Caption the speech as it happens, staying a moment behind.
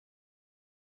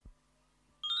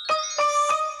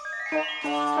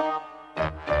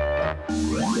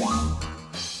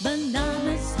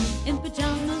Bananas in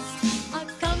pyjamas are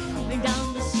coming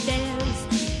down the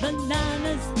stairs.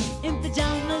 Bananas in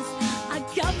pyjamas are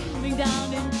coming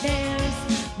down in pairs.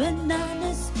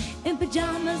 Bananas in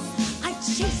pyjamas are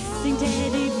chasing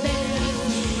teddy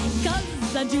bears.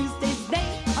 'Cause on Tuesdays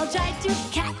they all try to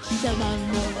catch them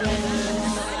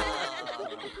unawares.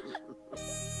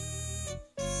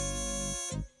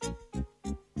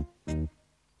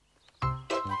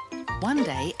 One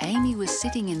day, Amy was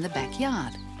sitting in the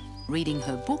backyard, reading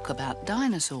her book about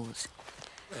dinosaurs.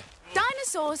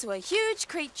 Dinosaurs were huge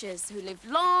creatures who lived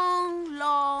long,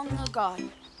 long ago.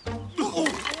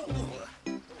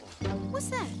 What's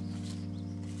that?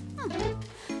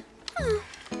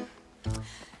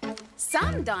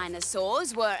 Some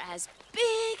dinosaurs were as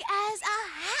big as a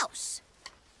house.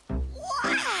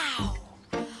 Wow!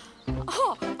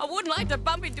 Oh, I wouldn't like to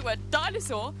bump into a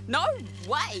dinosaur. No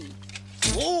way.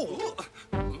 Oh!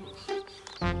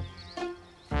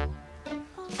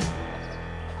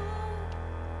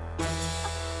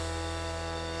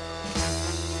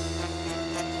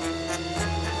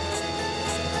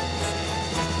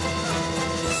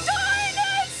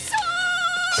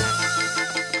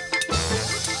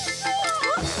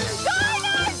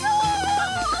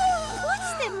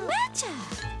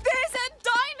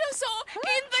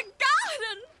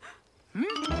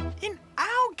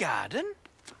 Garden?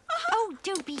 Oh,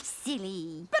 don't be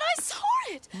silly. But I saw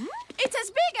it. It's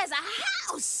as big as a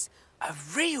house. A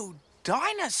real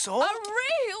dinosaur? A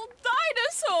real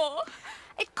dinosaur.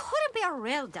 It couldn't be a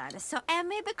real dinosaur,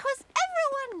 Amy, because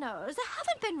everyone knows there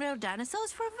haven't been real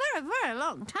dinosaurs for a very, very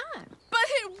long time. But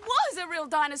it was a real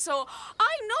dinosaur.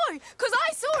 I know, because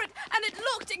I saw it and it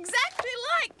looked exactly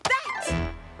like that.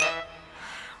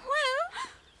 Well,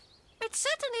 it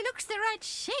certainly looks the right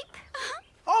shape.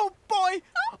 Oh, boy!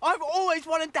 I've always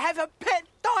wanted to have a pet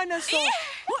dinosaur. Yeah.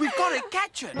 We've got to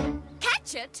catch it.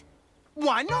 Catch it?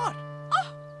 Why not?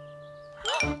 Oh.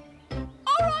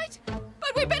 All right,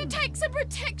 but we better take some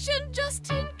protection just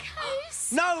in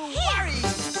case. No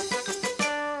worries.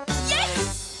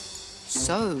 Yes!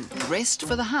 So, dressed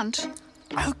for the hunt,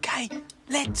 OK,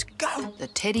 let's go. the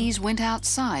Teddies went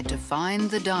outside to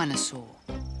find the dinosaur.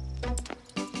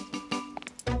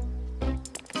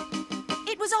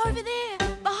 It was over there,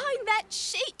 behind that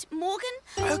sheet, Morgan.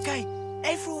 OK,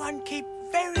 everyone keep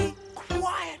very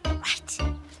quiet. Right.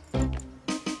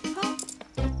 Oh,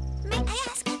 may I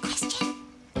ask a question?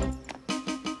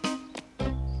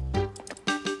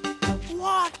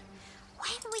 What?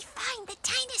 When we find the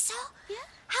dinosaur,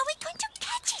 how are we going to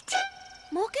catch it?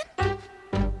 Morgan?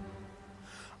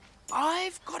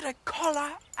 I've got a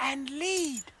collar and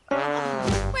lead.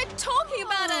 We're talking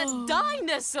about a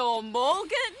dinosaur,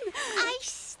 Morgan. I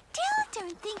still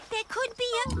don't think there could be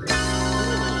a...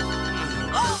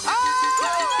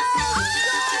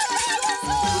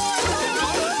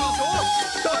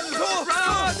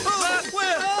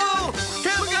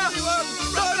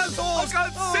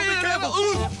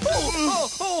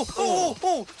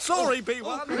 Oh, sorry,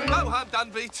 B1. No harm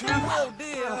done, B2. Oh,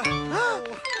 dear.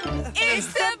 It's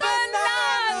the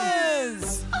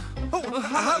bananas!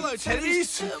 Hello,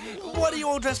 Teddies. What are you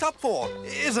all dressed up for?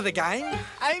 Is it a game?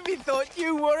 Amy thought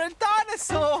you were a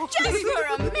dinosaur. Just for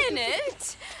a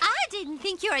minute. I didn't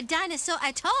think you were a dinosaur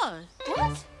at all.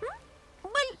 What?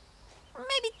 Well,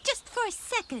 maybe just for a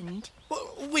second.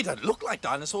 Well, we don't look like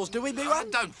dinosaurs, do we, B1? I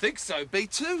don't think so,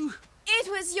 B2. It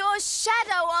was your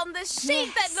shadow on the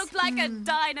sheet that looked like a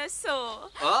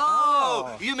dinosaur.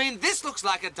 Oh, you mean this looks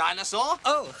like a dinosaur?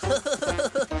 Oh.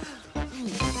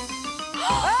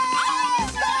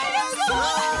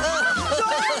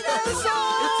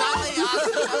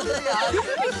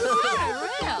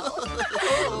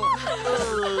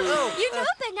 You know,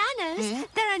 Bananas,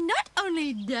 there are not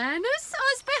only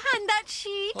dinosaurs behind that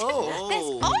sheet. Oh. There's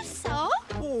also...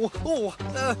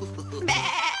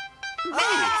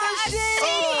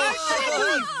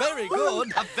 Very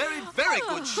good. A very, very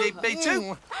good sheep,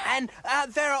 B2. And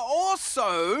there are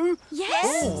also... Yes?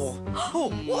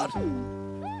 What?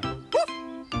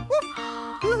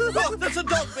 Oh, that's a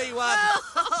dog, B1.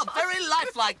 Very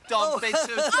lifelike dog,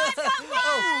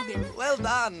 B2. Well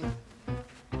done.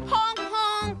 Honk,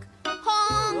 honk,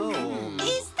 honk.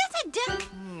 Is that a duck?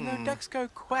 No, ducks go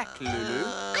quack, Lulu.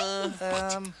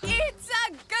 It's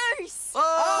a goose.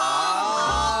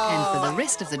 And for the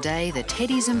rest of the day, the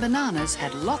Teddies and Bananas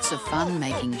had lots of fun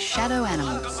making shadow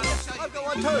animals. I've got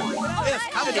one too. Yes,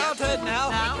 it's our turn now.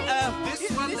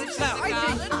 This one lives in now. the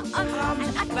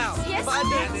garden. Now, Yes. if I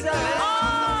did Oh,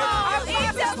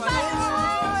 it's a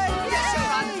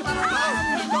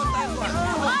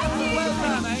Well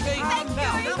done, Amy.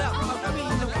 Now,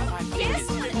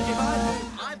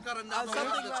 another something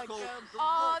one that's like, called...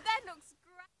 Oh, that looks